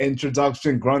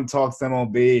introduction, Grunt Talks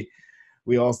MLB.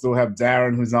 We also have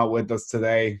Darren, who's not with us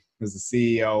today, who's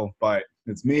the CEO, but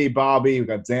it's me, Bobby. We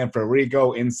got Dan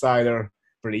Federico, insider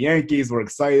for the Yankees. We're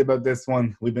excited about this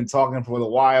one. We've been talking for a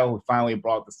little while. We finally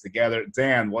brought this together.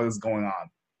 Dan, what is going on?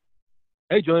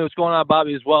 Hey, Julian, what's going on,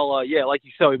 Bobby, as well? Yeah, like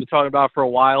you said, we've been talking about it for a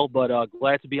while, but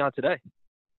glad to be on today.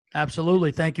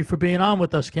 Absolutely. Thank you for being on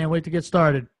with us. Can't wait to get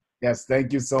started. Yes,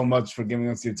 thank you so much for giving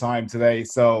us your time today.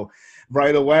 So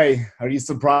right away, are you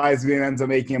surprised we didn't end up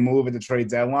making a move at the trade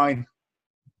deadline?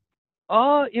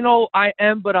 I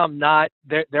am, but I'm not.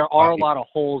 There are a lot of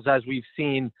holes, as we've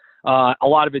seen. A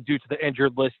lot of it due to the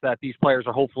injured list that these players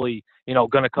are hopefully,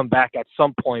 going to come back at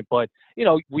some point. But,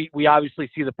 we obviously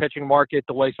see the pitching market,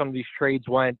 the way some of these trades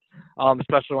went,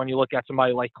 especially when you look at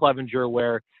somebody like Clevenger,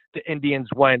 where the Indians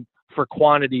went for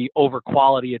quantity over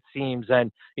quality, it seems.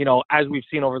 And, as we've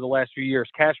seen over the last few years,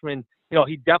 Cashman,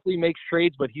 he definitely makes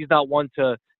trades, but he's not one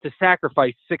to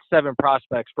sacrifice 6-7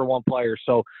 prospects for one player.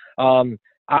 So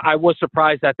I was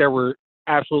surprised that there were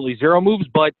absolutely zero moves,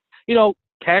 but,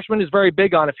 Cashman is very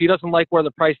big on if he doesn't like where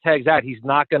the price tag's at, he's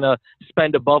not going to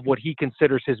spend above what he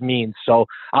considers his means. So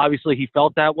obviously he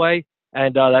felt that way,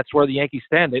 and that's where the Yankees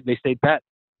stand. They stayed pat.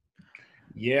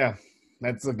 Yeah,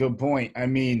 that's a good point. I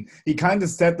mean, he kind of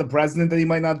set the precedent that he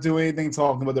might not do anything,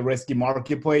 talking about the risky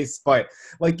marketplace. But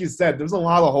like you said, there's a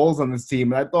lot of holes on this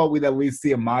team, and I thought we'd at least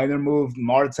see a minor move.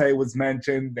 Marte was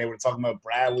mentioned. They were talking about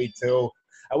Bradley too.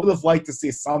 I would have liked to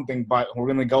see something, but we're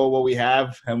going to go with what we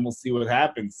have, and we'll see what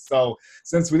happens. So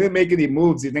since we didn't make any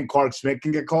moves, do you think Clarke Schmidt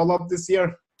can get called up this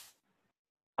year?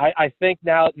 I think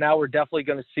now we're definitely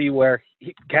going to see where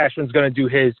Cashman's going to do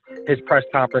his press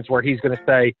conference, where he's going to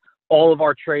say all of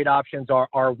our trade options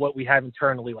are what we have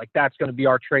internally. Like, that's going to be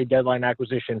our trade deadline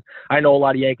acquisition. I know a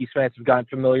lot of Yankees fans have gotten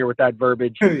familiar with that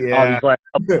verbiage these last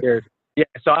couple of years. Yeah,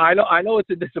 so I know it's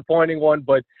a disappointing one,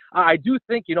 but I do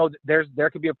think, there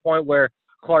could be a point where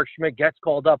Clarke Schmidt gets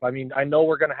called up. I mean, I know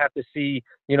we're going to have to see,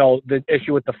 the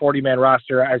issue with the 40-man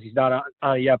roster, as he's not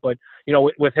on it yet, but,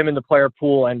 with him in the player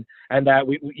pool and that,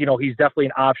 he's definitely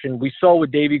an option. We saw what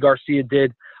Deivi Garcia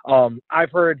did.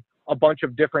 I've heard a bunch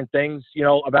of different things,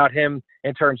 about him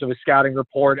in terms of his scouting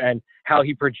report and how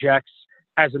he projects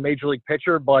as a major league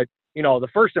pitcher. But, the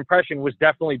first impression was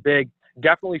definitely big,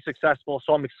 definitely successful.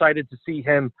 So I'm excited to see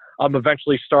him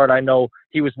eventually start. I know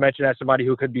he was mentioned as somebody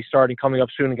who could be starting coming up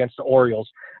soon against the Orioles.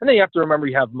 And then you have to remember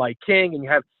you have Mike King, and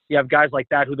you have guys like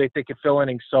that who they think could fill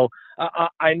innings. So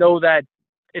I know that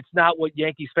it's not what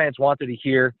Yankees fans wanted to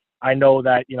hear. I know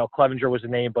that, Clevenger was a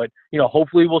name, but,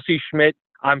 hopefully we'll see Schmidt.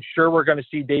 I'm sure we're going to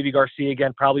see Deivi Garcia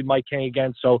again, probably Mike King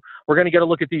again. So we're going to get a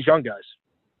look at these young guys.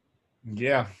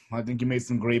 Yeah, I think you made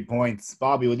some great points.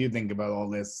 Bobby, what do you think about all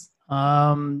this?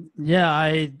 In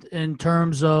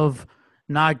terms of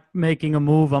not making a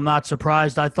move, I'm not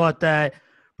surprised. I thought that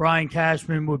Brian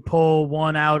Cashman would pull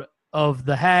one out of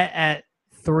the hat at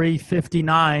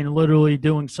 3:59, literally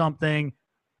doing something.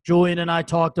 Julian and I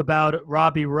talked about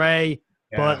Robbie Ray,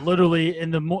 but literally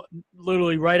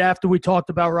right after we talked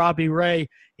about Robbie Ray,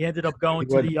 he ended up going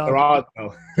to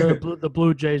the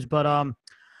Blue Jays. But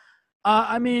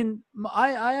I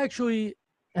actually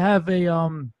have a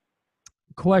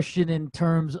question in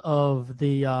terms of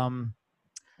the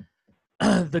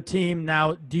the team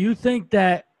now. Do you think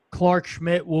that Clarke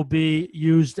Schmidt will be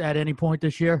used at any point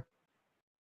this year?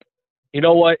 You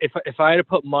know what? If I had to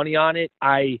put money on it,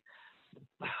 I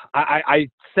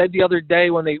said the other day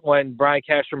when Brian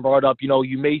Cashman brought up,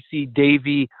 you may see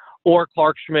Deivi or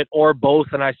Clarke Schmidt or both,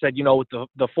 and I said, with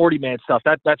the 40-man stuff,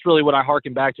 that's really what I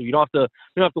harken back to. You don't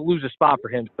have to lose a spot for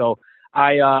him. So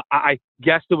I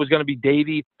guessed it was going to be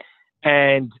Deivi.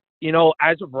 And,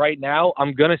 as of right now,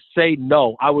 I'm going to say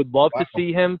no. I would love to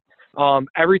see him.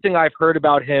 Everything I've heard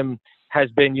about him has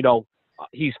been,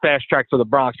 he's fast-tracked for the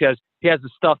Bronx. He has the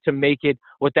stuff to make it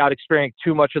without experiencing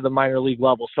too much of the minor league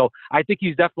level. So I think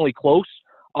he's definitely close.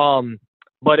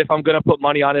 But if I'm going to put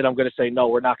money on it, I'm going to say no,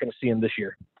 we're not going to see him this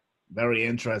year. Very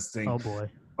interesting. Oh, boy.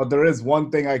 But there is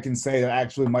one thing I can say that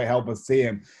actually might help us see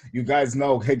him. You guys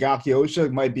know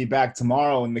Higakiosha might be back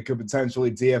tomorrow, and they could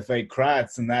potentially DFA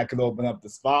Kratz, and that could open up the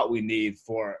spot we need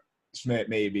for Schmidt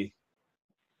maybe.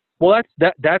 Well,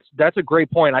 that's a great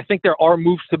point. I think there are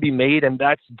moves to be made, and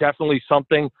that's definitely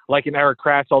something like an Erik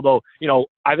Kratz. Although,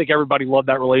 I think everybody loved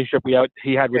that relationship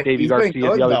he had with Deivi Garcia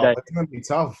the other day. It's going to be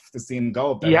tough to see him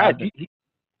go.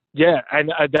 Yeah,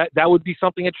 and that would be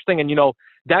something interesting. And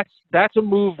that's a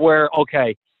move where,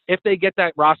 okay, if they get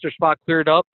that roster spot cleared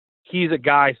up, he's a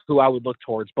guy who I would look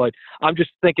towards. But I'm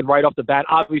just thinking right off the bat,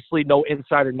 obviously no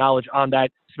insider knowledge on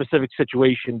that specific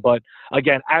situation. But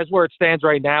again, as where it stands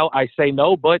right now, I say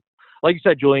no. But like you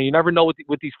said, Julian, you never know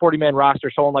with these 40-man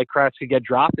rosters, someone like Kratz could get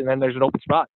dropped, and then there's an open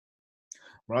spot.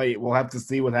 Right. We'll have to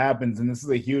see what happens. And this is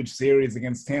a huge series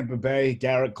against Tampa Bay.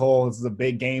 Garrett Cole, this is a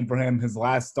big game for him. His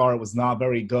last start was not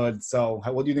very good. So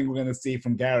what do you think we're going to see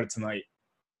from Garrett tonight?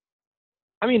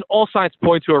 I mean, all signs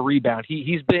point to a rebound.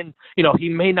 He's been, he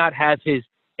may not have his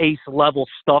ace level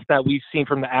stuff that we've seen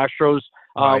from the Astros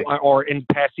Right. or in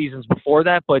past seasons before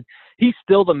that, but he's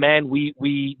still the man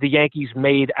the Yankees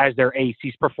made as their ace.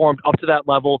 He's performed up to that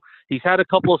level. He's had a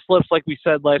couple of slips, like we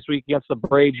said last week against the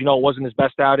Braves. It wasn't his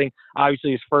best outing.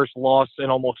 Obviously, his first loss in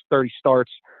almost 30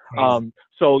 starts.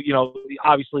 So,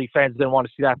 obviously fans didn't want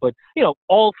to see that, but,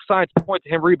 all signs point to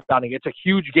him rebounding. It's a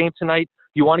huge game tonight.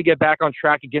 You want to get back on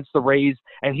track against the Rays,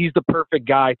 and he's the perfect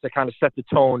guy to kind of set the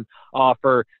tone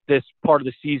for this part of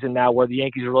the season now where the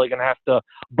Yankees are really going to have to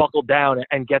buckle down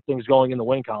and get things going in the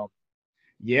win column.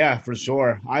 Yeah, for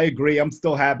sure. I agree. I'm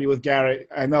still happy with Garrett.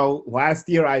 I know last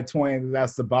year I pointed that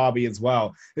to Bobby as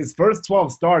well. His first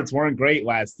 12 starts weren't great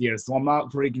last year, so I'm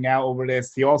not freaking out over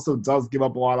this. He also does give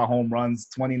up a lot of home runs,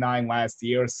 29 last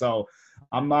year, so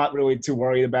I'm not really too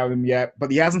worried about him yet.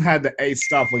 But he hasn't had the ace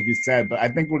stuff, like you said, but I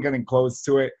think we're getting close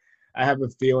to it. I have a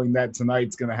feeling that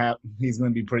tonight's going to happen. He's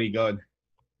going to be pretty good.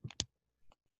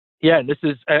 Yeah,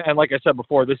 and like I said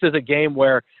before, this is a game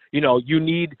where, you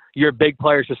need your big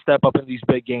players to step up in these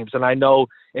big games. And I know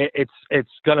it's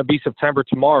going to be September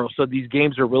tomorrow, so these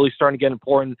games are really starting to get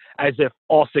important as if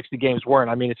all 60 games weren't.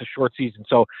 I mean, it's a short season,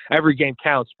 so every game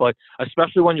counts. But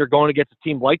especially when you're going against a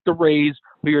team like the Rays,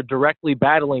 who you're directly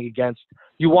battling against,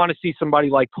 you want to see somebody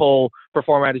like Cole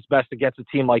perform at his best against a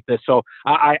team like this. So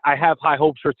I have high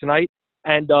hopes for tonight.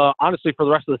 And honestly, for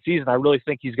the rest of the season, I really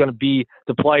think he's going to be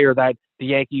the player that the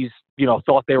Yankees,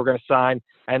 thought they were going to sign,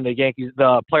 and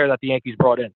the player that the Yankees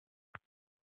brought in.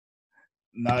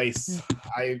 Nice.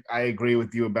 I agree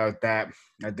with you about that.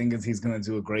 I think he's going to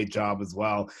do a great job as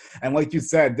well. And like you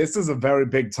said, this is a very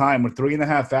big time. We're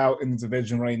 3.5 out in the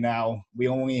division right now. We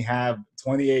only have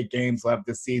 28 games left.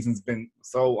 This season's been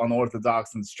so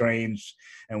unorthodox and strange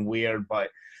and weird, but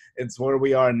it's where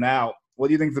we are now. What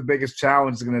do you think the biggest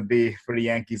challenge is going to be for the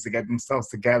Yankees to get themselves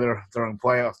together during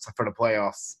for the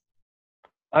playoffs?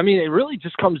 I mean, it really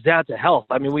just comes down to health.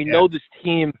 I mean, we know this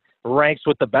team ranks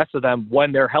with the best of them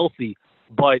when they're healthy,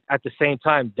 but at the same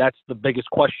time, that's the biggest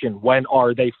question. When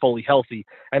are they fully healthy?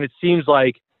 And it seems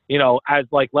like, as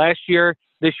like last year,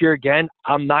 this year again,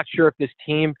 I'm not sure if this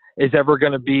team is ever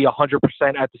going to be 100%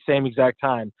 at the same exact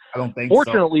time. I don't think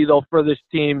Fortunately, though, for this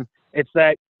team, it's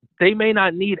that they may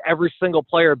not need every single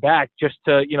player back just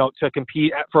to, to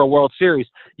compete for a World Series.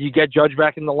 You get Judge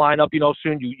back in the lineup,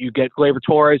 soon. You get Gleyber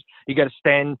Torres, you get a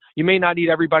Stanton. You may not need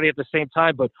everybody at the same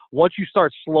time, but once you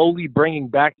start slowly bringing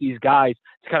back these guys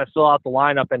to kind of fill out the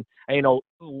lineup and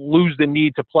lose the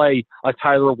need to play a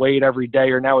Tyler Wade every day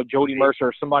or now a Jody Mercer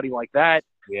or somebody like that.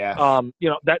 Yeah.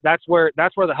 That's where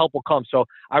the help will come. So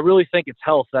I really think it's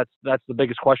health. That's the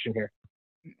biggest question here.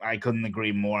 I couldn't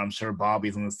agree more. I'm sure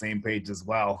Bobby's on the same page as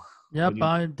well. Yep,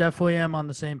 I definitely am on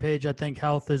the same page. I think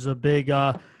health is a big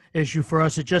issue for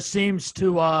us. It just seems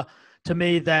to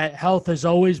me that health has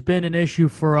always been an issue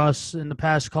for us in the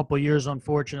past couple of years,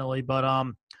 unfortunately. But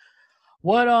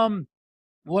what I'm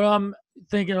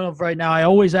thinking of right now, I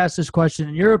always ask this question.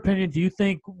 In your opinion, do you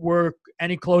think we're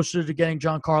any closer to getting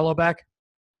Giancarlo back?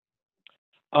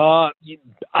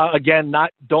 Again,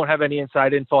 don't have any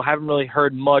inside info. Haven't really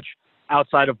heard much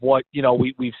outside of what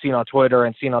we've seen on Twitter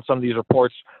and seen on some of these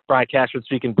reports. Brian Cashman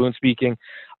speaking, Boone speaking.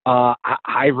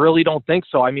 I really don't think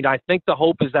so. I mean, I think the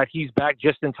hope is that he's back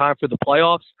just in time for the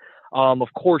playoffs. Of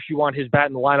course, you want his bat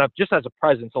in the lineup just as a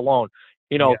presence alone.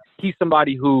 He's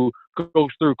somebody who goes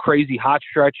through crazy hot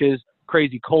stretches,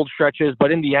 crazy cold stretches,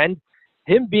 but in the end,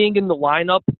 him being in the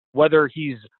lineup, whether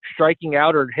he's striking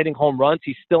out or hitting home runs,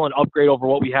 he's still an upgrade over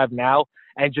what we have now.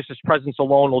 And just his presence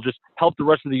alone will just help the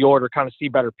rest of the order kind of see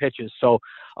better pitches. So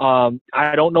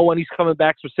I don't know when he's coming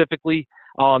back specifically.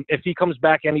 If he comes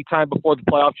back anytime before the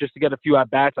playoffs just to get a few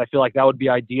at-bats, I feel like that would be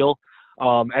ideal.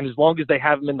 And as long as they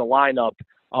have him in the lineup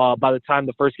by the time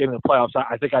the first game of the playoffs,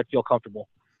 I think I'd feel comfortable.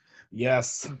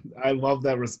 Yes, I love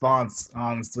that response,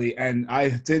 honestly. And I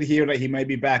did hear that he may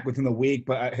be back within a week,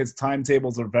 but his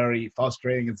timetables are very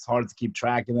frustrating. It's hard to keep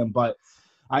track of them. But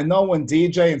I know when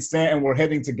DJ and Stanton were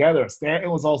hitting together,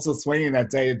 Stanton was also swinging that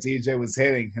day that DJ was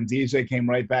hitting, and DJ came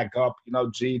right back up.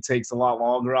 G takes a lot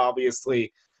longer,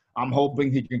 obviously. I'm hoping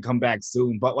he can come back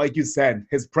soon. But like you said,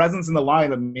 his presence in the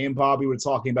lineup, me and Bobby were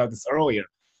talking about this earlier.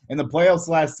 In the playoffs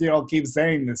last year, I'll keep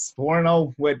saying this,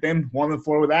 4-0 with him,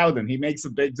 1-4 without him. He makes a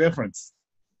big difference.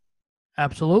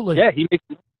 Absolutely. Yeah,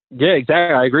 yeah,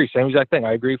 exactly. I agree. Same exact thing.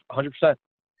 I agree 100%.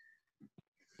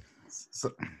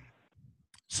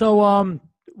 So,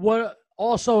 what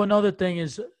also another thing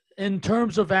is in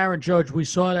terms of Aaron Judge, we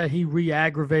saw that he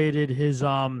re-aggravated his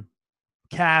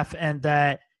calf and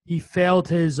that he failed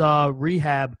his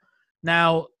rehab.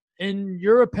 Now, in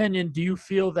your opinion, do you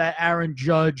feel that Aaron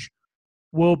Judge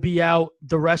will be out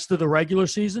the rest of the regular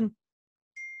season?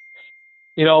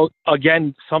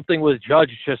 Again, something with Judge,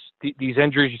 it's just these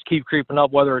injuries just keep creeping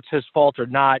up, whether it's his fault or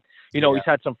not. He's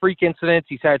had some freak incidents.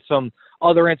 He's had some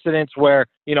other incidents where,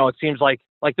 it seems like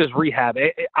this rehab.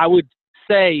 I would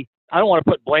say, I don't want to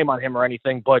put blame on him or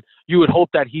anything, but you would hope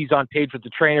that he's on page with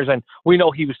the trainers. And we know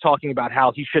he was talking about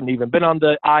how he shouldn't even been on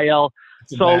the IL.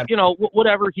 So,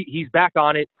 whatever, he's back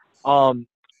on it.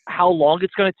 How long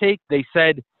it's going to take, they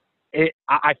said,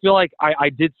 I feel like I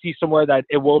did see somewhere that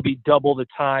it will be double the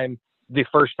time the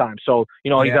first time. So,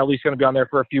 he's at least going to be on there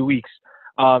for a few weeks.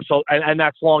 And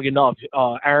that's long enough.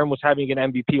 Aaron was having an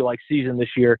MVP-like season this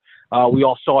year. We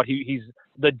all saw it. He's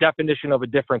the definition of a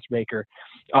difference maker.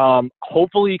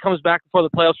 Hopefully he comes back before the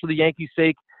playoffs for the Yankees'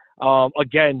 sake.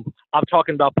 Again, I'm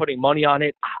talking about putting money on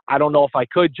it. I don't know if I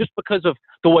could just because of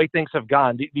the way things have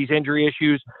gone. These injury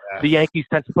issues, the Yankees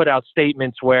tend to put out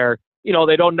statements where,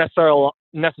 they don't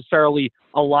necessarily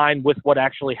align with what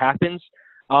actually happens.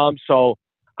 So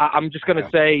I'm just going to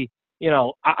say,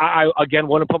 I again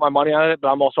wouldn't put my money on it, but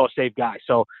I'm also a safe guy.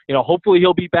 So, hopefully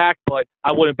he'll be back, but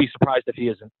I wouldn't be surprised if he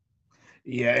isn't.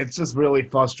 Yeah, it's just really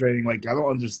frustrating. Like, I don't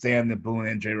understand the Boone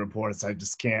injury reports. I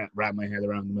just can't wrap my head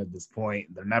around them at this point.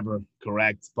 They're never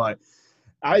correct. But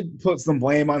I'd put some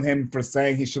blame on him for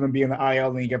saying he shouldn't be in the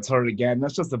IL and he gets hurt again.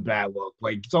 That's just a bad look.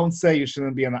 Like, don't say you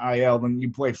shouldn't be in the IL, then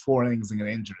you play 4 innings and get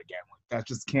injured again. Like, that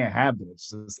just can't happen. It's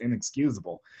just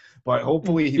inexcusable. But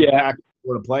hopefully he's back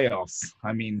for the playoffs.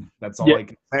 I mean, that's all I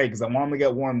can say because I want him to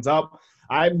get warmed up.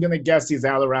 I'm going to guess he's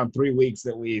out around 3 weeks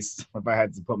at least if I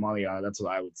had to put money on it. That's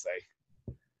what I would say.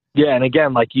 Yeah, and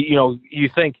again, like, you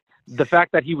think the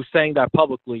fact that he was saying that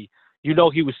publicly, he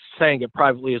was saying it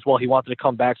privately as well. He wanted to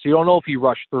come back. So you don't know if he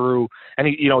rushed through and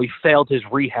he failed his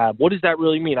rehab. What does that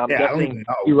really mean? I'm guessing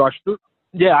he rushed through.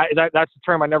 Yeah, that's the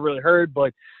term I never really heard.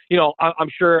 But, I'm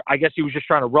sure, I guess he was just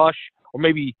trying to rush or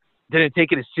maybe didn't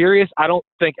take it as serious. I don't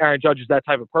think Aaron Judge is that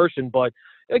type of person. But,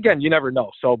 again, you never know.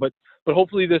 So, but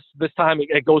hopefully this time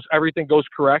everything goes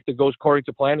correct. It goes according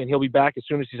to plan, and he'll be back as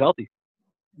soon as he's healthy.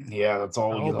 Yeah, that's all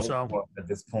we can hope for at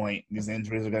this point. These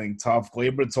injuries are getting tough.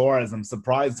 Gleyber Torres, I'm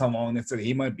surprised how long they said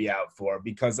he might be out for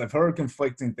because I've heard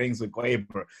conflicting things with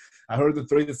Gleyber. I heard the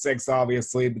 3 to 6,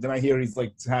 obviously, but then I hear he's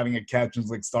like having a catch and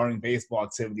like starting baseball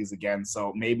activities again.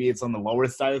 So maybe it's on the lower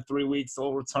side of 3 weeks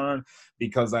he'll return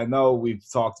because I know we've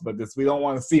talked about this. We don't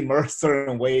want to see Mercer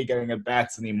and Wade getting at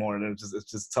bats anymore. And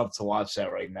it's just tough to watch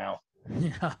that right now.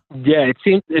 Yeah,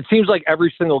 it seems like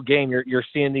every single game you're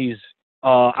seeing these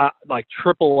like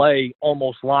AAA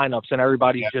almost lineups, and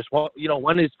everybody's just, when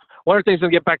are things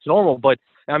going to get back to normal? But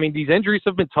I mean, these injuries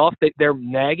have been tough. They're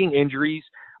nagging injuries.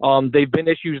 They've been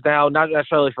issues now, not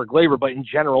necessarily for Gleyber, but in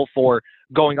general for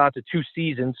going on to 2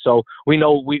 seasons. So we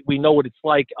know what it's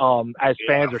like as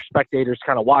fans or spectators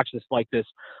kind of watch this like this.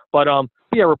 But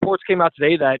reports came out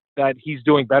today that he's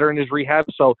doing better in his rehab.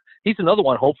 So he's another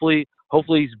one. Hopefully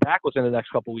he's back within the next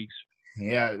couple weeks.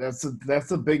 Yeah,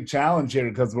 that's a big challenge here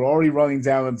because we're already running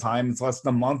down in time. It's less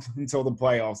than a month until the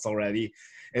playoffs already.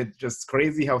 It's just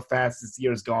crazy how fast this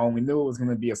year's going. We knew it was going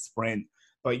to be a sprint.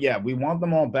 But, yeah, we want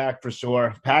them all back for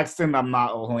sure. Paxton, I'm not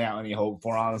holding out any hope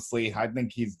for, honestly. I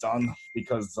think he's done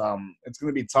because it's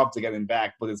going to be tough to get him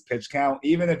back. But his pitch count,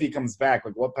 even if he comes back,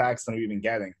 like what Paxton are you even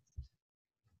getting?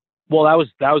 Well, that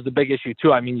was the big issue,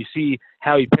 too. I mean, you see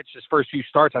how he pitched his first few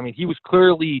starts. I mean, he was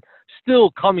clearly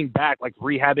still coming back, like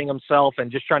rehabbing himself and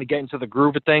just trying to get into the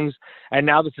groove of things. And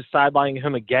now this is sidelining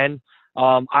him again.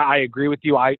 I agree with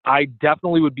you. I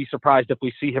definitely would be surprised if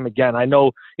we see him again. I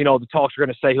know, the talks are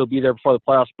going to say he'll be there before the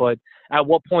playoffs, but at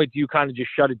what point do you kind of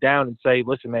just shut it down and say,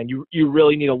 listen, man, you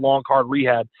really need a long, hard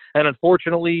rehab? And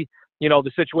unfortunately,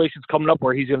 the situation's coming up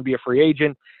where he's going to be a free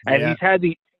agent, and he's had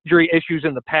the injury issues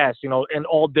in the past, in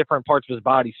all different parts of his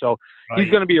body. So he's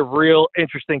going to be a real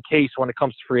interesting case when it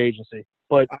comes to free agency.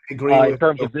 But I agree in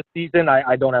terms of this season,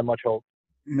 I don't have much hope.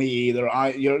 Me either.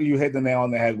 You hit the nail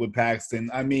on the head with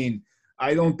Paxton. I mean,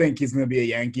 I don't think he's going to be a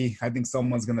Yankee. I think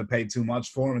someone's going to pay too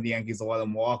much for him, and the Yankees will let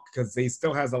him walk because he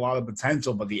still has a lot of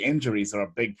potential, but the injuries are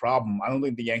a big problem. I don't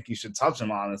think the Yankees should touch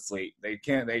him, honestly. They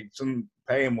shouldn't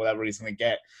pay him whatever he's going to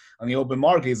get on the open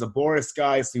market. He's a Boris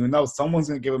guy, so someone's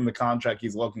going to give him the contract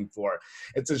he's looking for.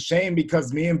 It's a shame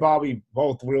because me and Bobby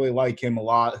both really like him a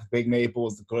lot. Big Maple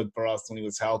was good for us when he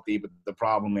was healthy, but the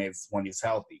problem is when he's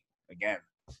healthy again.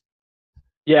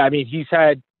 Yeah, I mean, he's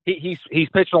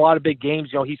pitched a lot of big games.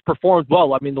 He's performed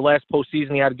well. I mean, the last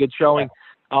postseason he had a good showing.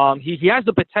 He has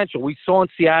the potential. We saw in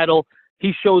Seattle,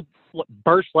 he showed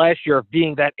burst last year of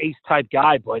being that ace type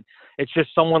guy, but it's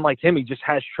just someone like him. He just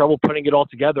has trouble putting it all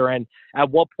together. And at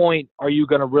what point are you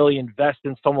going to really invest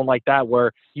in someone like that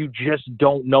where you just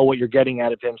don't know what you're getting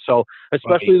out of him? So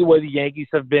especially the way the Yankees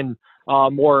have been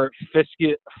more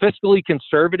fiscally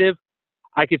conservative,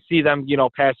 I could see them,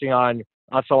 passing on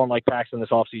someone like Paxton this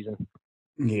offseason.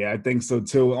 Yeah, I think so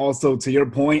too. Also, to your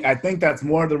point, I think that's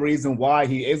more the reason why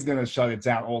he is going to shut it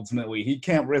down ultimately. He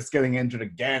can't risk getting injured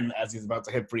again as he's about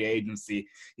to hit free agency.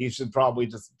 He should probably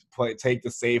just take the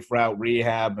safe route,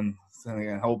 rehab, and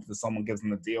hope that someone gives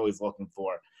him the deal he's looking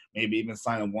for. Maybe even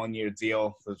sign a 1-year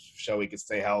deal to show he can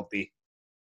stay healthy.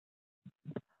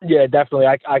 Yeah, definitely.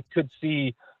 I could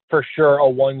see for sure a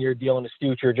 1-year deal in his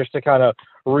future just to kind of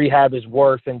rehab his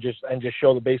worth and just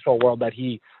show the baseball world that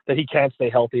he can stay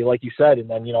healthy, like you said, and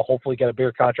then, hopefully get a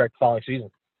bigger contract the following season.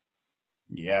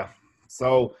 Yeah.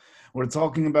 So we're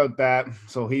talking about that.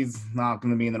 So he's not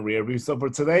going to be in the rear view. So for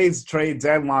today's trade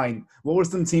deadline, what were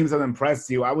some teams that impressed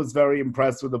you? I was very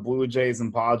impressed with the Blue Jays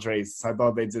and Padres. I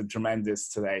thought they did tremendous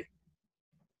today.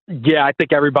 Yeah, I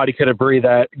think everybody could agree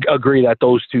that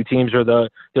those two teams are the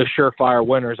surefire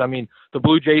winners. I mean, the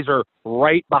Blue Jays are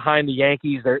right behind the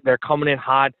Yankees. They're coming in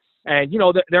hot, and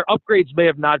their upgrades may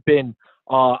have not been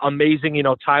amazing.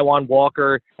 Taijuan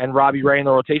Walker and Robbie Ray in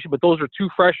the rotation, but those are two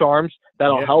fresh arms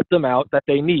that'll help them out that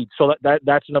they need. So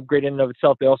that's an upgrade in and of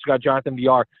itself. They also got Jonathan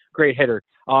Villar, great hitter,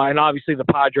 and obviously the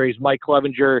Padres, Mike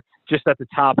Clevinger, just at the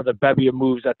top of the bevy of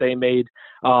moves that they made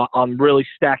on really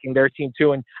stacking their team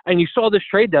too. And you saw this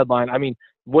trade deadline. I mean,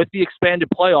 with the expanded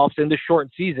playoffs in this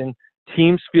shortened season,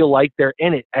 teams feel like they're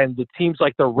in it, and the teams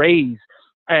like the Rays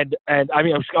and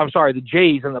the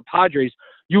Jays and the Padres,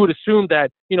 you would assume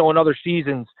that, in other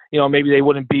seasons, maybe they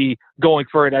wouldn't be going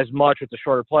for it as much with the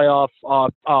shorter playoff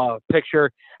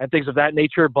picture and things of that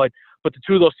nature. But the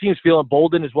two of those teams feel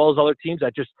emboldened, as well as other teams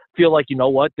that just feel like,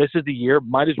 this is the year,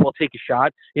 might as well take a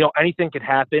shot. Anything could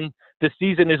happen. The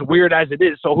season is weird as it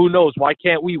is, so who knows? Why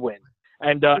can't we win?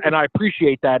 And I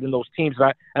appreciate that in those teams,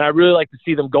 and I really like to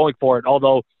see them going for it.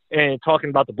 Although, and talking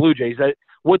about the Blue Jays, that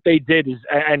what they did is,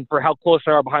 and for how close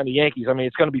they are behind the Yankees, I mean,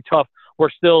 it's going to be tough.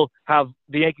 The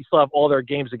Yankees still have all their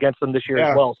games against them this year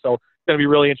as well, so it's going to be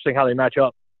really interesting how they match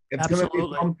up. It's going to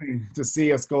be something to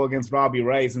see us go against Robbie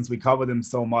Ray since we covered him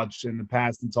so much in the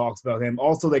past and talks about him.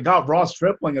 Also, they got Ross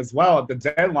Stripling as well at the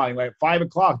deadline, like 5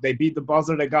 o'clock. They beat the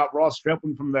buzzer. They got Ross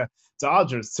Stripling from the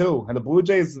Dodgers too. And the Blue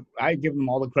Jays, I give them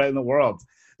all the credit in the world.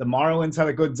 The Marlins had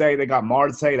a good day. They got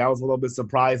Marte. That was a little bit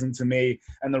surprising to me.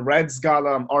 And the Reds got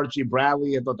Archie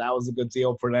Bradley. I thought that was a good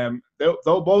deal for them.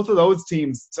 Though both of those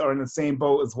teams are in the same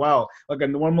boat as well. Like a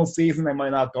normal season, they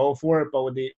might not go for it, but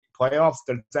with the playoffs,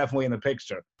 they're definitely in the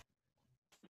picture.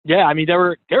 Yeah, I mean, there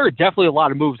were definitely a lot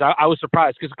of moves. I was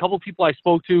surprised because a couple of people I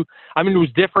spoke to, I mean, it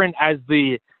was different as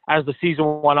the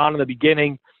season went on in the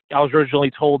beginning. I was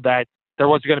originally told that there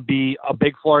wasn't going to be a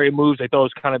big flurry of moves. I thought it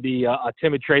was kind of be a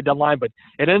timid trade deadline, but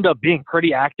it ended up being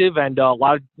pretty active and a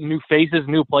lot of new faces,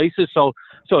 new places. So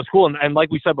it's cool. And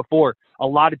like we said before, a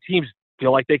lot of teams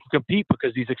feel like they can compete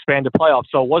because these expanded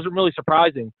playoffs. So it wasn't really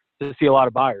surprising to see a lot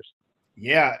of buyers.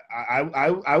 Yeah,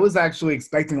 I was actually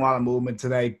expecting a lot of movement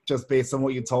today just based on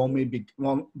what you told me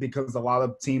because a lot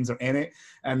of teams are in it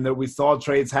and we saw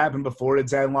trades happen before the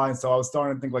deadline. So I was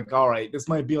starting to think like, all right, this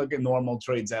might be like a normal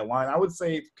trade deadline. I would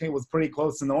say it was pretty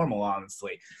close to normal,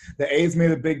 honestly. The A's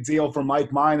made a big deal for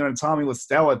Mike Minor and Tommy La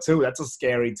Stella too. That's a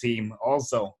scary team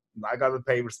also. I got to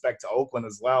pay respect to Oakland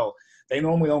as well. They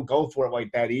normally don't go for it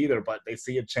like that either, but they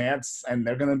see a chance and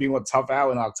they're going to be tough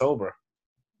out in October.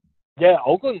 Yeah,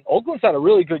 Oakland's had a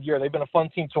really good year. They've been a fun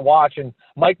team to watch. And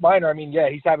Mike Minor, I mean, yeah,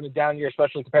 he's having a down year,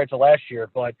 especially compared to last year.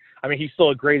 But, I mean, he's still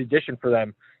a great addition for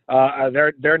them.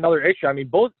 They're another issue. I mean,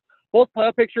 both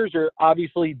playoff pictures are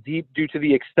obviously deep due to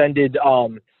the extended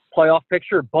playoff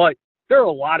picture, but there are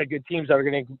a lot of good teams that are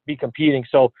going to be competing.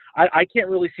 So I can't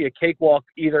really see a cakewalk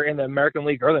either in the American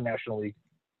League or the National League.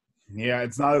 Yeah,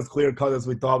 it's not as clear-cut as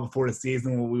we thought before the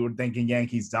season when we were thinking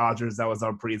Yankees-Dodgers. That was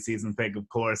our preseason pick, of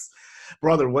course.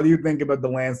 Brother, what do you think about the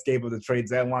landscape of the trade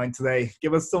deadline today?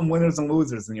 Give us some winners and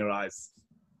losers in your eyes.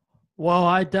 Well,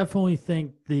 I definitely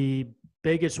think the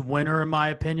biggest winner, in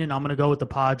my opinion, I'm going to go with the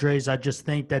Padres. I just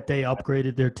think that they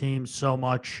upgraded their team so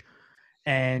much,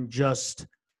 and just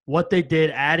what they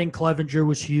did, adding Clevinger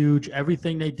was huge.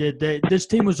 Everything they did, this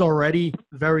team was already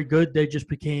very good. They just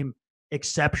became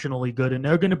exceptionally good, and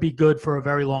they're going to be good for a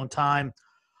very long time.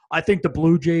 I think the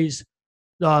Blue Jays,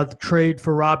 the trade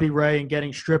for Robbie Ray and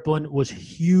getting Stripling was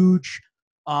huge.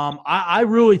 I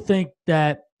really think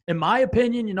that, in my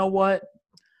opinion, you know what?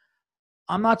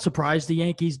 I'm not surprised the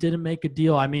Yankees didn't make a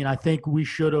deal. I mean, I think we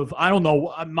should have. I don't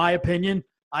know. My opinion,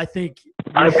 I think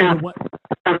we should have went.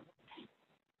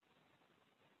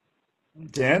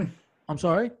 Dan? I'm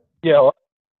sorry? Yeah.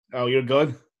 Oh, you're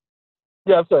good?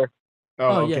 Yeah, sir.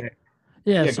 Oh, Yeah. okay.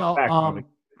 Yeah, Go so back, Bobby.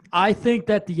 I think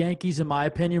that the Yankees, in my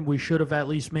opinion, we should have at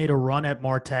least made a run at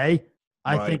Marte. I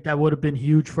Right. think that would have been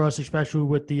huge for us, especially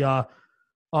with the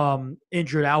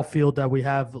injured outfield that we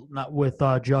have not with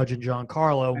Judge and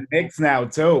Giancarlo. And Hicks now,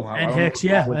 too. I And don't know Hicks, what's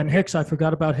yeah. wrong with And Hicks, I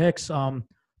forgot about Hicks.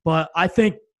 But I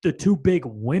think the two big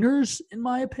winners, in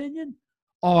my opinion,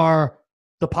 are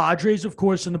the Padres, of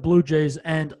course, and the Blue Jays.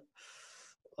 And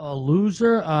a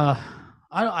loser,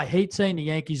 I hate saying the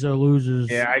Yankees are losers.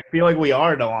 Yeah, I feel like we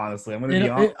are, though, honestly. I'm going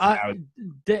to be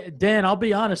honest. Dan, I'll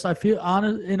be honest. I feel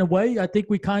honest in a way. I think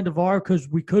we kind of are because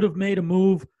we could have made a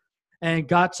move and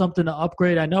got something to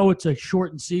upgrade. I know it's a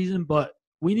shortened season, but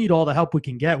we need all the help we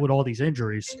can get with all these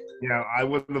injuries. Yeah, I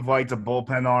would have liked a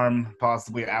bullpen arm,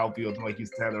 possibly an outfield, like you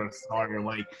said, or a starter.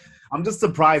 Like, I'm just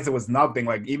surprised it was nothing.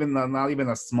 Like, not even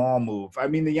a small move. I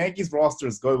mean, the Yankees roster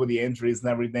is good with the injuries and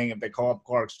everything. If they call up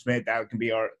Clark Schmidt, that can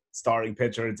be our starting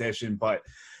pitcher addition. But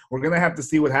we're gonna have to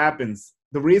see what happens.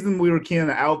 The reason we were keen on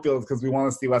the outfield is because we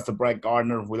want to see less of Brett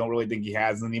Gardner. We don't really think he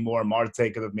has anymore. Marte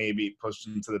could have maybe pushed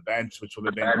him to the bench, which would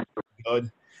have been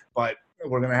good. But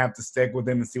we're going to have to stick with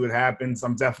him and see what happens.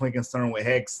 I'm definitely concerned with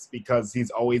Hicks because he's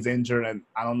always injured, and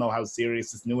I don't know how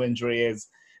serious this new injury is.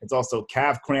 It's also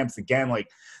calf cramps again. Like,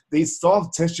 these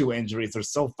soft tissue injuries are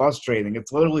so frustrating.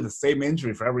 It's literally the same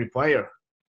injury for every player.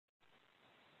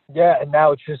 Yeah, and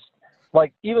now it's just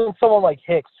like even someone like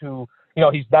Hicks who,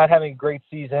 he's not having a great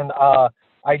season.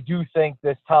 I do think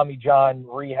this Tommy John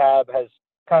rehab has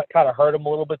kind of hurt him a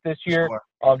little bit this year,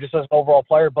 just as an overall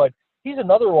player. But he's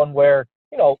another one where,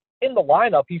 in the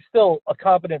lineup, he's still a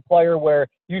competent player where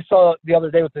you saw the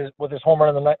other day with his home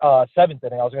run in the seventh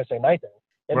inning. I was going to say ninth inning.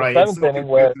 In the seventh inning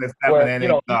where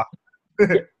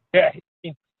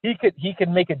he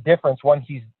can make a difference when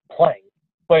he's playing.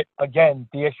 But again,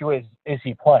 the issue is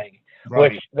he playing?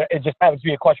 Right. Which it just happens to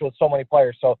be a question with so many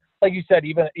players. So, like you said,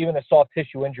 even a soft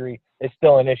tissue injury is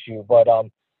still an issue. But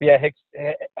Hicks,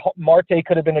 Marte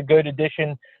could have been a good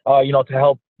addition, to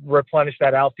help replenish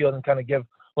that outfield and kind of give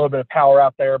a little bit of power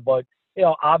out there. But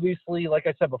obviously, like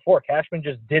I said before, Cashman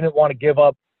just didn't want to give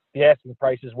up the asking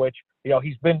prices, which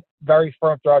he's been very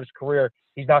firm throughout his career.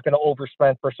 He's not going to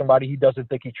overspend for somebody he doesn't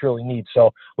think he truly needs.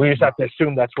 So we just have to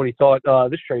assume that's what he thought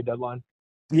this trade deadline.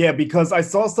 Yeah, because I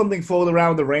saw something float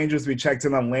around the Rangers. We checked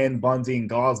in on Lynn, Bundy, and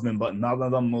Gausman, but none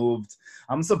of them moved.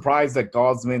 I'm surprised that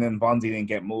Gausman and Bundy didn't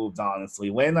get moved, honestly.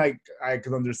 Lynn, I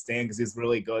could understand because he's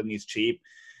really good and he's cheap.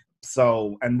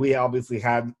 So, and we obviously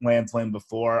had Lance Lynn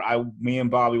before. Me and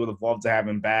Bobby would have loved to have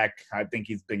him back. I think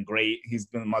he's been great. He's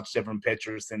been a much different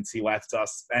pitcher since he left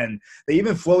us. And they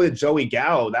even floated Joey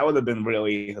Gallo. That would have been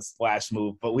really a splash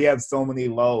move. But we have so many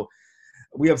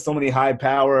high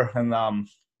power and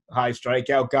high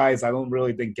strikeout guys. I don't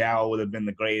really think Gallo would have been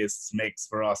the greatest mix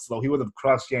for us. So he would have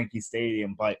crushed Yankee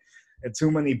Stadium, but too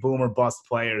many boomer bust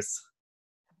players.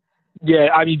 Yeah,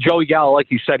 I mean, Joey Gallo, like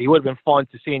you said, he would have been fun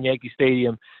to see in Yankee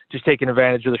Stadium, just taking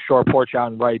advantage of the short porch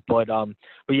out and right. But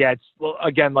yeah, it's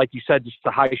again, like you said, just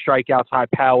the high strikeouts, high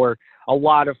power, a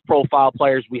lot of profile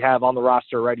players we have on the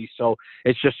roster already. So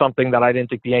it's just something that I didn't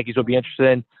think the Yankees would be interested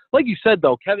in. Like you said,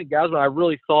 though, Kevin Gausman, I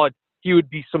really thought he would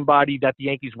be somebody that the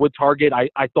Yankees would target.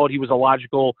 I thought he was a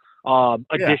logical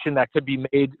addition that could be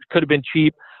made, could have been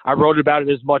cheap. I wrote about it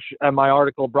as much in my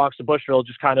article, Bronx to Bushville,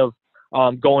 just kind of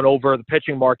going over the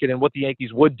pitching market and what the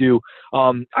Yankees would do.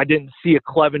 I didn't see a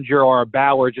Clevenger or a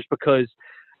Bauer just because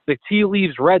the tea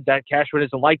leaves read that Cashman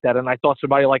isn't like that. And I thought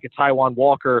somebody like a Taijuan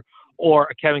Walker or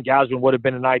a Kevin Gausman would have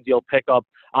been an ideal pickup.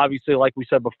 Obviously, like we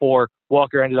said before,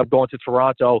 Walker ended up going to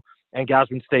Toronto and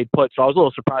Gausman stayed put. So I was a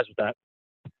little surprised with that.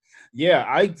 Yeah,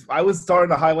 I was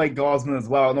starting to highlight Gausman as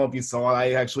well. I don't know if you saw it.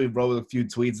 I actually wrote a few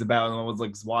tweets about it, and I was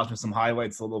like watching some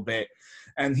highlights a little bit.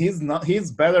 And he's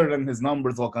better than his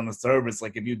numbers look on the surface.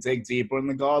 Like if you dig deeper in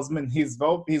the Gausman, he's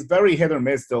very hit or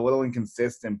miss, though, a little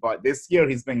inconsistent. But this year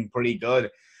he's been pretty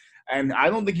good. And I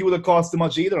don't think he would have cost too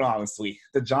much either, honestly.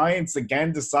 The Giants,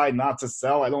 again, decide not to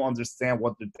sell. I don't understand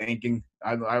what they're thinking.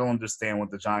 I don't understand what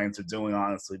the Giants are doing,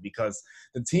 honestly, because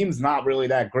the team's not really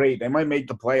that great. They might make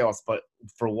the playoffs, but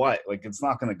for what? Like, it's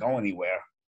not going to go anywhere.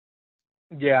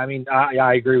 Yeah, I mean,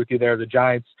 I agree with you there. The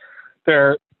Giants,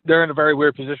 they're in a very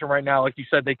weird position right now. Like you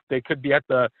said, they could be at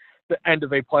the end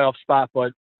of a playoff spot,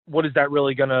 but what is that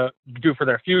really going to do for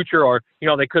their future? Or,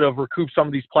 they could have recouped some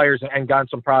of these players and gotten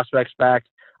some prospects back.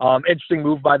 Interesting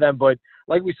move by them, but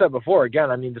like we said before,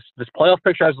 again, I mean, this playoff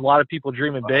picture has a lot of people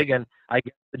dreaming big, and I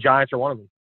guess the Giants are one of them.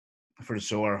 For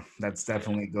sure. That's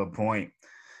definitely a good point.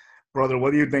 Brother,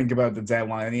 what do you think about the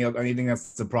deadline? Anything that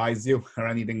surprised you or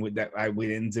anything we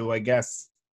didn't do, I guess?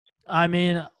 I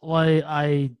mean, like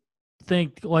I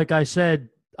think, like I said,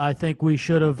 I think we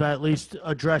should have at least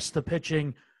addressed the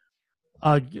pitching.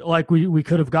 Like we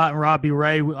could have gotten Robbie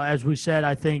Ray, as we said.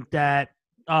 I think that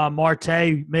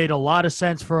Marte made a lot of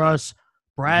sense for us,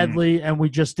 Bradley, and we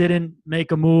just didn't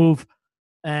make a move.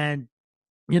 And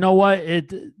you know what?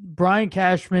 Brian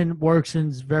Cashman works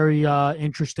in very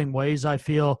interesting ways. I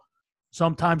feel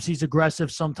sometimes he's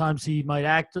aggressive, sometimes he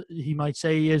might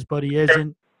say he is, but he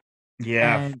isn't.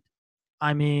 Yeah. And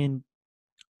I mean,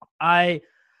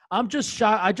 I'm just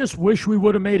shocked. I just wish we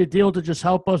would have made a deal to just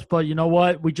help us, but you know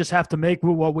what? We just have to make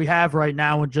what we have right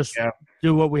now and just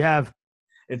do what we have.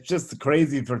 It's just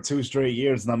crazy for 2 straight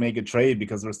years not make a trade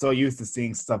because we're so used to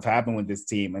seeing stuff happen with this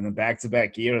team. And in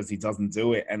back-to-back years, he doesn't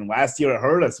do it. And last year it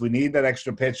hurt us. We need that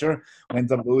extra pitcher. We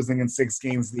ended up losing in 6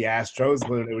 games to the Astros.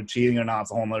 Whether they were cheating or not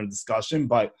is a whole other discussion,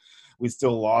 but we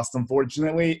still lost,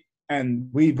 unfortunately. And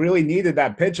we really needed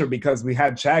that pitcher because we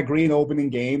had Chad Green opening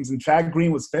games, and Chad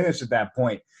Green was finished at that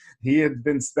point. He had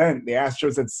been spent. The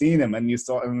Astros had seen him, and you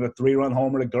saw in the 3-run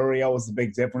homer to Gurriel was the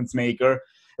big difference maker.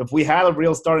 If we had a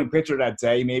real starting pitcher that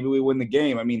day, maybe we win the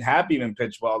game. I mean, Happ even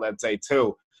pitched well that day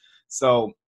too.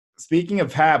 So speaking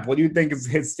of Happ, what do you think is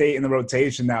his state in the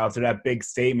rotation now after that big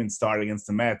statement start against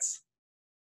the Mets?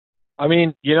 I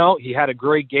mean, he had a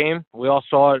great game. We all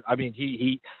saw it. I mean,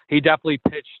 he definitely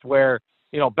pitched where,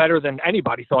 better than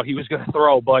anybody thought he was going to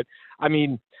throw. But, I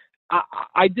mean,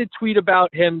 I did tweet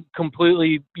about him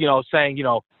completely, saying,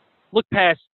 look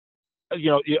past,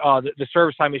 the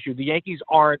service time issue. The Yankees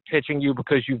aren't pitching you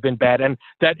because you've been bad. And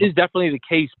that is definitely the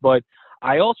case. But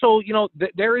I also,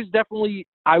 there is definitely,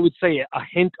 I would say, a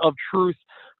hint of truth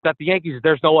that the Yankees,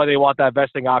 there's no way they want that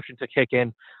vesting option to kick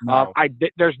in. No.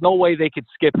 There's no way they could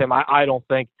skip him. I don't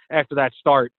think after that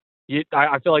start.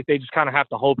 I feel like they just kind of have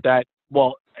to hope that,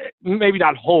 well, maybe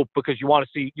not hope because you want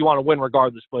to win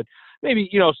regardless, but maybe,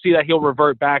 see that he'll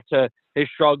revert back to his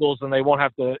struggles and they won't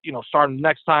have to, start him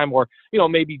next time or,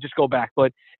 maybe just go back.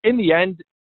 But in the end,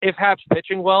 if Happ's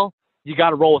pitching well, you got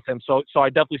to roll with him. So I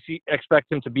definitely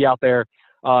expect him to be out there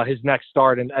his next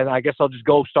start. And I guess I'll just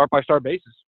go start by start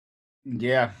basis.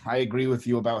 Yeah, I agree with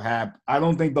you about Happ. I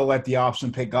don't think they'll let the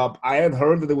option pick up. I had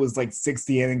heard that it was like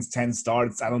 60 innings, 10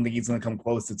 starts. I don't think he's going to come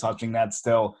close to touching that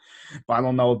still. But I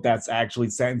don't know if that's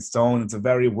actually set in stone. It's a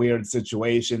very weird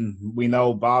situation. We know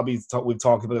we've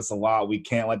talked about this a lot. We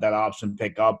can't let that option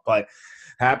pick up. But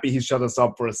happy he shut us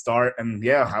up for a start. And,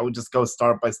 yeah, I would just go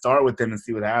start by start with him and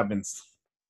see what happens.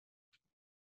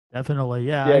 Definitely,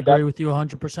 yeah I agree with you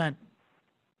 100%.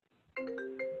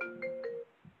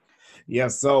 Yeah,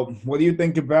 so what do you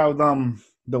think about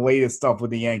the latest stuff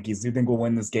with the Yankees? Do you think we'll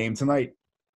win this game tonight?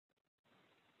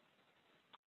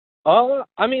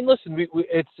 I mean, listen,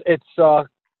 it's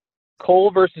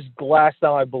Cole versus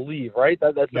Glasnow, I believe, right?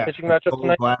 That's the pitching matchup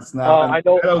tonight. Glasnow. I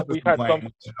know we've had some.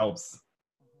 Which helps.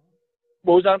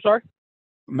 What was that? I'm sorry.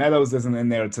 Meadows isn't in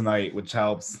there tonight, which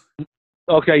helps.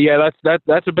 Okay, yeah,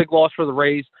 that's a big loss for the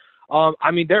Rays.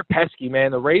 I mean, they're pesky,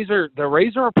 man. The Rays are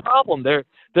a problem.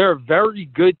 They're a very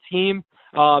good team.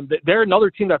 They're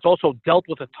another team that's also dealt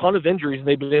with a ton of injuries, and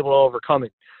they've been able to overcome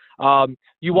it.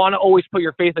 You want to always put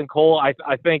your faith in Cole.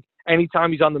 I think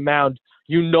anytime he's on the mound,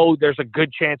 there's a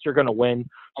good chance you're going to win.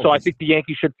 So I think the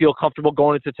Yankees should feel comfortable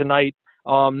going into tonight.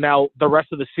 Now, the rest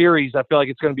of the series, I feel like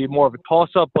it's going to be more of a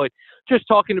toss-up. But just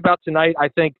talking about tonight, I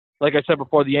think, like I said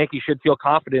before, the Yankees should feel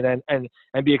confident and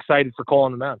be excited for Cole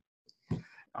on the mound.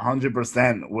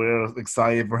 100%. We're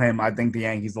excited for him. I think the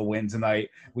Yankees will win tonight.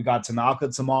 We got Tanaka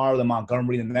tomorrow, then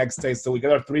Montgomery the next day. So we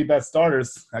got our 3 best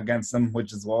starters against them,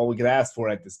 which is all we could ask for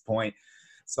at this point.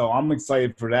 So I'm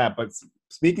excited for that. But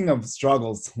speaking of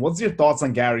struggles, what's your thoughts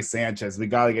on Gary Sanchez? We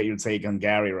got to get your take on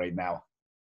Gary right now.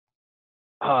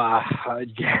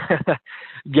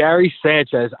 Gary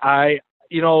Sanchez,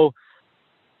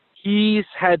 he's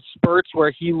had spurts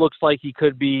where he looks like he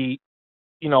could be,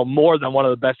 more than one of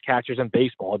the best catchers in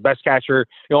baseball. The best catcher,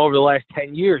 over the last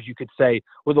 10 years, you could say,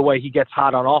 with the way he gets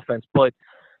hot on offense. But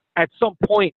at some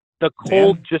point, the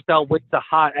cold just outwits the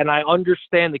hot. And I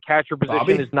understand the catcher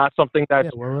position is not something that's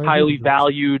highly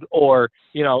valued or,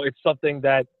 it's something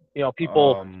that,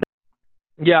 people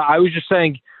I was just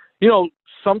saying,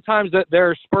 sometimes that there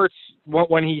are spurts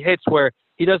when he hits where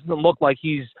he doesn't look like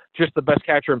he's just the best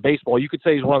catcher in baseball. You could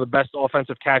say he's one of the best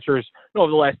offensive catchers over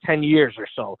the last 10 years or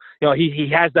so. He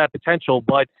has that potential,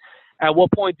 but at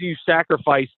what point do you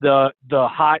sacrifice the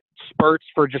hot spurts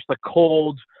for just the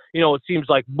cold? It seems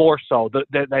like more so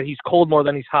that he's cold more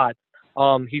than he's hot.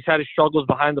 He's had his struggles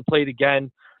behind the plate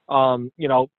again.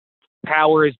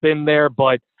 power has been there,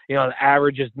 but the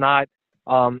average is not.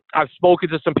 I've spoken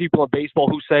to some people in baseball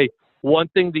who say one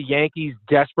thing the Yankees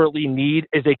desperately need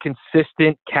is a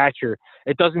consistent catcher.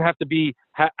 It doesn't have to be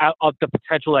of the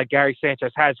potential that Gary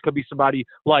Sanchez has. It could be somebody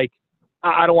like,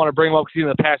 I don't want to bring him up because he's in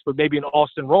the past, but maybe an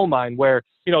Austin Romine where,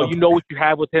 you know what you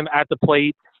have with him at the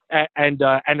plate and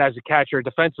as a catcher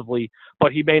defensively,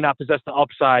 but he may not possess the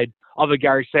upside of a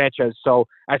Gary Sanchez. So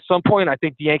at some point, I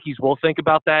think the Yankees will think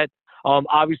about that.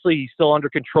 Obviously, he's still under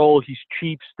control. He's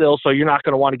cheap still, so you're not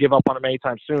going to want to give up on him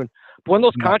anytime soon. But when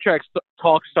those contracts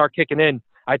talks start kicking in,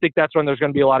 I think that's when there's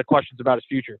going to be a lot of questions about his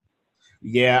future.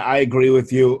 Yeah, I agree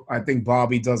with you. I think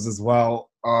Bobby does as well.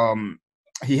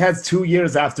 He has 2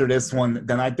 years after this one,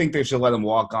 then I think they should let him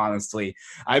walk, honestly.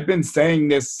 I've been saying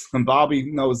this, and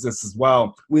Bobby knows this as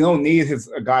well. We don't need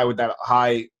a guy with that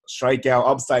high strikeout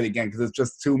upside again because it's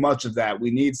just too much of that.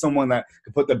 We need someone that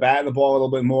can put the bat in the ball a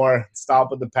little bit more, stop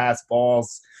with the pass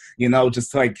balls,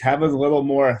 just like have a little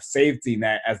more safety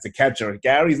net as the catcher.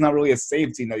 Gary's not really a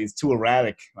safety net. He's too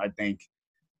erratic, I think.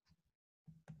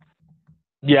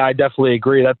 Yeah, I definitely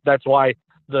agree. That's why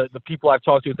the people I've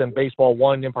talked to within baseball,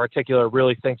 one in particular,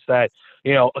 really thinks that,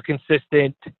 a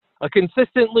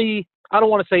consistently, I don't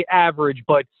want to say average,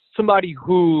 but somebody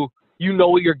who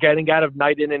what you're getting out of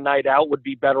night in and night out would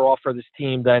be better off for this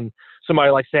team than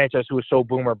somebody like Sanchez, who is so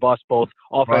boom or bust, both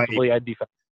offensively and defensively.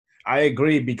 I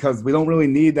agree because we don't really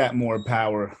need that more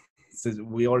power.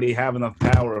 We already have enough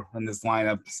power in this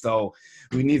lineup, so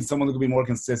we need someone who can be more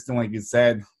consistent, like you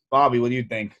said. Bobby, what do you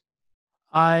think?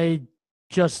 I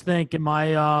just think, in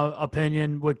my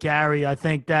opinion, with Gary, I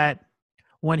think that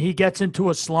when he gets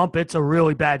into a slump, it's a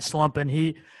really bad slump,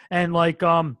 and like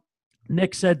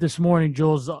Nick said this morning,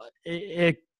 Jules,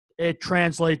 it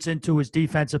translates into his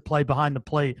defensive play behind the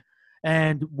plate.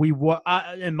 And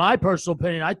in my personal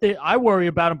opinion, I think I worry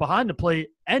about him behind the plate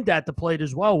and at the plate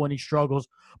as well when he struggles.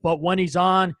 But when he's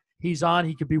on. He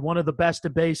could be one of the best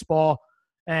in baseball.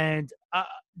 And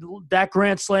that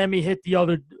grand slam he hit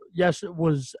it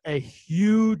was a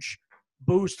huge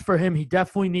boost for him. He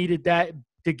definitely needed that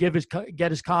to get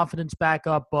his confidence back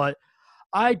up. But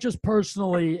I just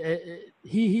personally,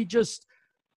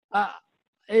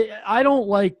 I don't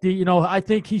like I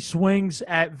think he swings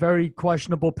at very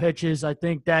questionable pitches. I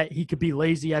think that he could be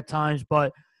lazy at times,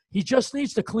 but he just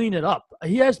needs to clean it up.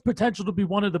 He has potential to be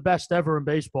one of the best ever in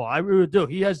baseball. I really do.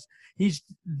 He's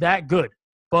that good,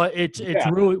 but it's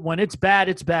really, when it's bad,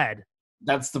 it's bad.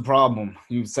 That's the problem.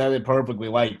 You said it perfectly.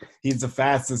 Like, he's the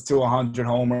fastest to 100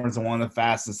 homers and one of the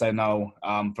fastest I know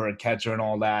for a catcher and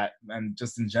all that. And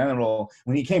just in general,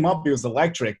 when he came up, he was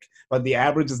electric. But the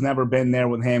average has never been there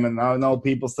with him. And I know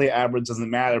people say average doesn't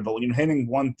matter, but when you're hitting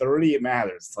 130, it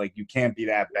matters. Like, you can't be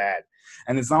that bad.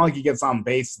 And it's not like he gets on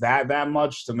base that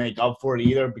much to make up for it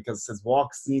either because his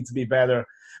walks need to be better.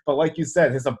 But like you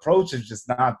said, his approach is just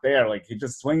not there. Like, he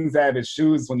just swings out of his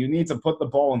shoes when you need to put the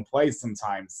ball in place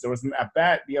sometimes. There was an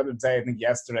at-bat the other day, I think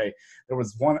yesterday, there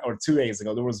was one, or 2 days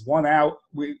ago, there was one out.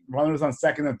 Runners on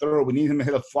second and third. We need him to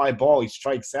hit a fly ball. He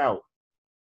strikes out.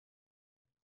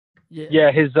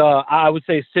 Yeah, his I would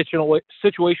say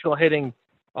situational hitting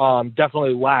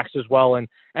definitely lacks as well.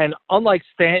 And unlike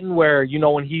Stanton, where,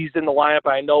 when he's in the lineup,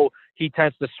 I know he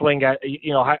tends to swing at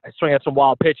some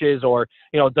wild pitches or,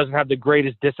 doesn't have the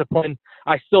greatest discipline.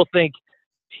 I still think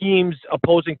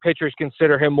opposing pitchers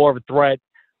consider him more of a threat,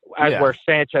 where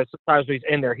Sanchez, sometimes when he's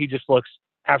in there, he just looks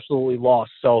absolutely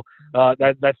lost. So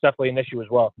that's definitely an issue as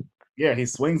well. Yeah, he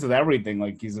swings at everything.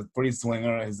 Like, he's a free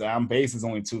swinger. His on base is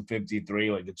only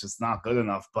 253. Like, it's just not good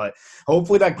enough. But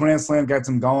hopefully that grand slam gets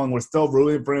him going. We're still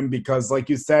rooting for him because, like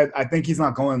you said, I think he's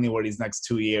not going anywhere these next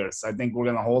 2 years. I think we're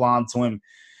going to hold on to him.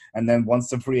 And then once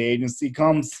the free agency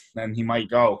comes, then he might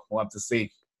go. We'll have to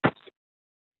see.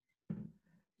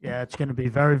 Yeah, it's going to be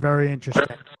very, very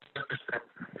interesting.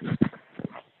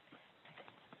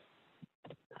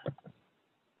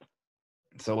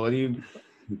 So what do you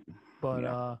 –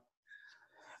 But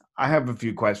I have a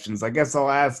few questions. I guess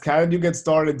I'll ask, how did you get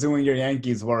started doing your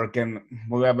Yankees work, and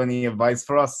will you have any advice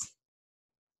for us?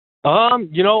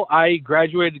 I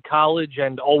graduated college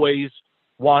and always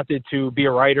wanted to be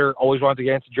a writer, always wanted to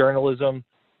get into journalism.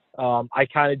 I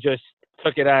kind of just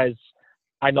took it as,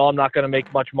 I know I'm not going to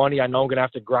make much money. I know I'm going to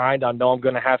have to grind. I know I'm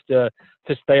going to have to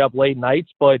stay up late nights,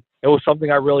 but it was something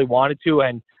I really wanted to,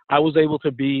 and I was able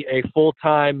to be a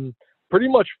full-time, pretty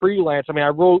much freelance. I mean, I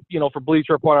wrote, for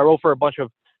Bleacher Report. I wrote for a bunch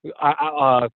of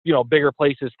bigger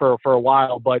places for a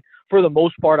while, but for the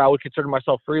most part, I would consider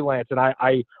myself freelance, and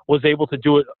I was able to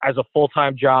do it as a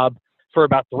full-time job for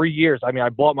about 3 years. I mean, I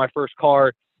bought my first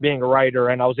car being a writer,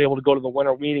 and I was able to go to the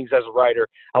winter meetings as a writer.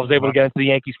 I was able to get into the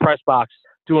Yankees press box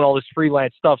doing all this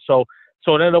freelance stuff. So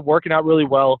So it ended up working out really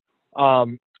well.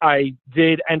 I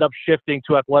did end up shifting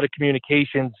to athletic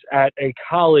communications at a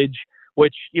college,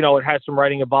 which, it has some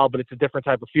writing involved, but it's a different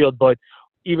type of field. But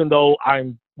even though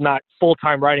I'm not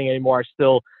full-time writing anymore, I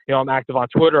still, I'm active on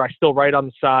Twitter. I still write on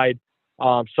the side.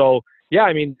 So, yeah,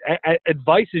 I mean,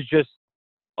 advice is just,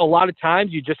 a lot of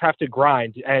times you just have to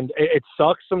grind, and it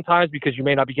sucks sometimes because you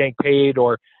may not be getting paid,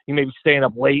 or you may be staying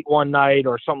up late one night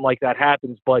or something like that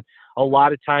happens. But a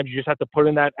lot of times you just have to put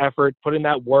in that effort, put in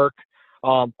that work,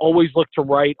 always look to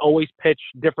write, always pitch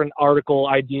different article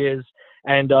ideas.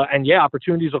 And yeah,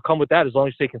 opportunities will come with that as long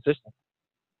as you stay consistent.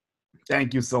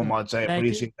 Thank you so much. I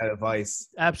appreciate that advice.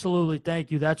 Absolutely.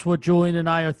 Thank you. That's what Julian and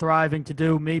I are thriving to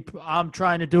do. I'm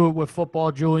trying to do it with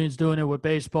football. Julian's doing it with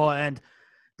baseball. And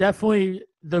definitely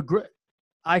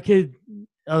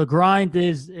grind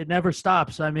it never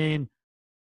stops. I mean,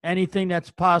 anything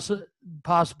that's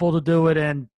possible to do it.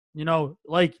 And,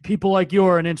 like people like you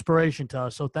are an inspiration to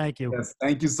us. So thank you. Yes.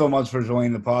 Thank you so much for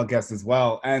joining the podcast as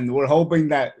well. And we're hoping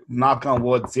that, knock on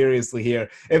wood, seriously here,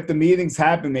 if the meetings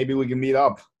happen, maybe we can meet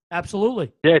up.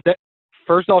 Absolutely. Yeah.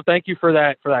 First off, thank you for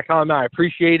that comment. I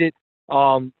appreciate it.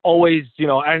 Always,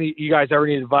 you guys ever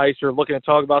need advice or looking to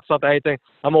talk about something, anything,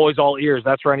 I'm always all ears.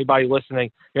 That's for anybody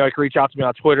listening. You can reach out to me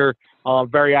on Twitter.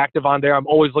 Very active on there. I'm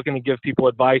always looking to give people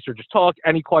advice or just talk,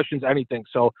 any questions, anything.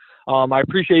 So, I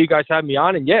appreciate you guys having me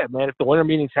on. And yeah, man, if the winter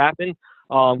meetings happen,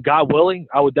 God willing,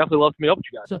 I would definitely love to meet up with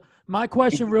you guys. So my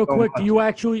question real quick,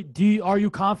 are you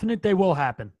confident they will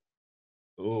happen?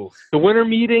 Ooh. The winter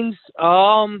meetings,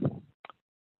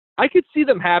 I could see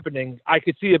them happening. I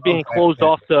could see it being closed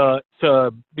off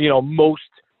to most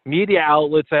media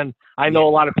outlets, and I know a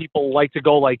lot of people like to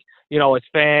go as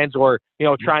fans or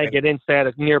try and get in, stay at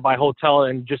a nearby hotel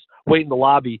and just wait in the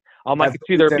lobby. I could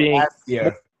see there being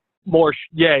more.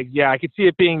 I could see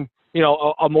it being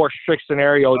a more strict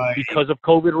scenario because of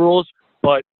COVID rules.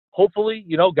 But hopefully,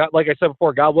 like I said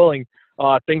before, God willing,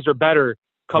 things are better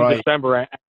come December,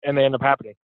 and they end up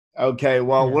happening. Okay,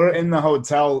 well, we're in the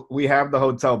hotel. We have the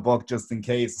hotel booked just in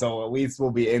case, so at least we'll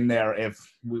be in there. If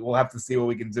we'll have to see what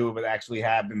we can do if it actually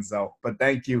happens. So, but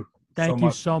thank you. Thank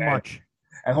you so much.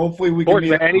 And hopefully we can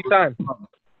meet anytime.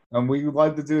 And we would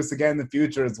love to do this again in the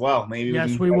future as well. Maybe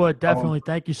we would definitely.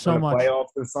 Thank you so much. Playoffs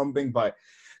or something, but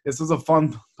this was a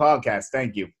fun podcast.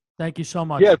 Thank you. Thank you so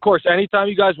much. Yeah, of course. Anytime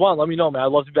you guys want, let me know, man.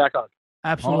 I'd love to be back on.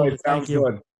 Absolutely. All right, sounds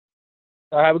good.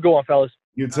 Have a good one, fellas.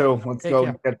 You too. Let's go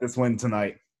get this win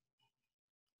tonight.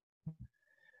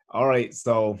 All right,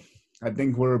 so I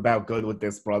think we're about good with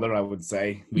this, brother, I would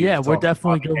say. We're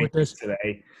definitely good with this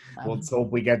today. Let's hope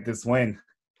we get this win.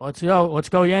 Let's go. Let's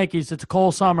go, Yankees. It's a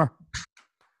cold summer.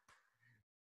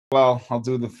 Well, I'll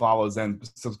do the follows and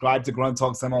subscribe to Grunt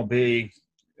Talks MLB,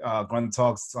 Grunt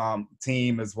Talks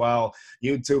team as well.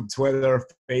 YouTube, Twitter,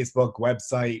 Facebook,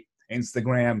 website,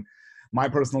 Instagram. My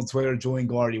personal Twitter, Julian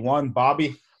Glardy 1.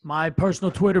 Bobby? My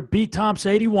personal Twitter,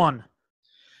 BThompson81.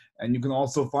 And you can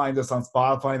also find us on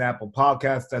Spotify and Apple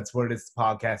Podcasts. That's where this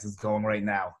podcast is going right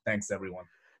now. Thanks, everyone.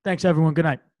 Thanks, everyone. Good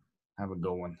night. Have a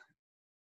good one.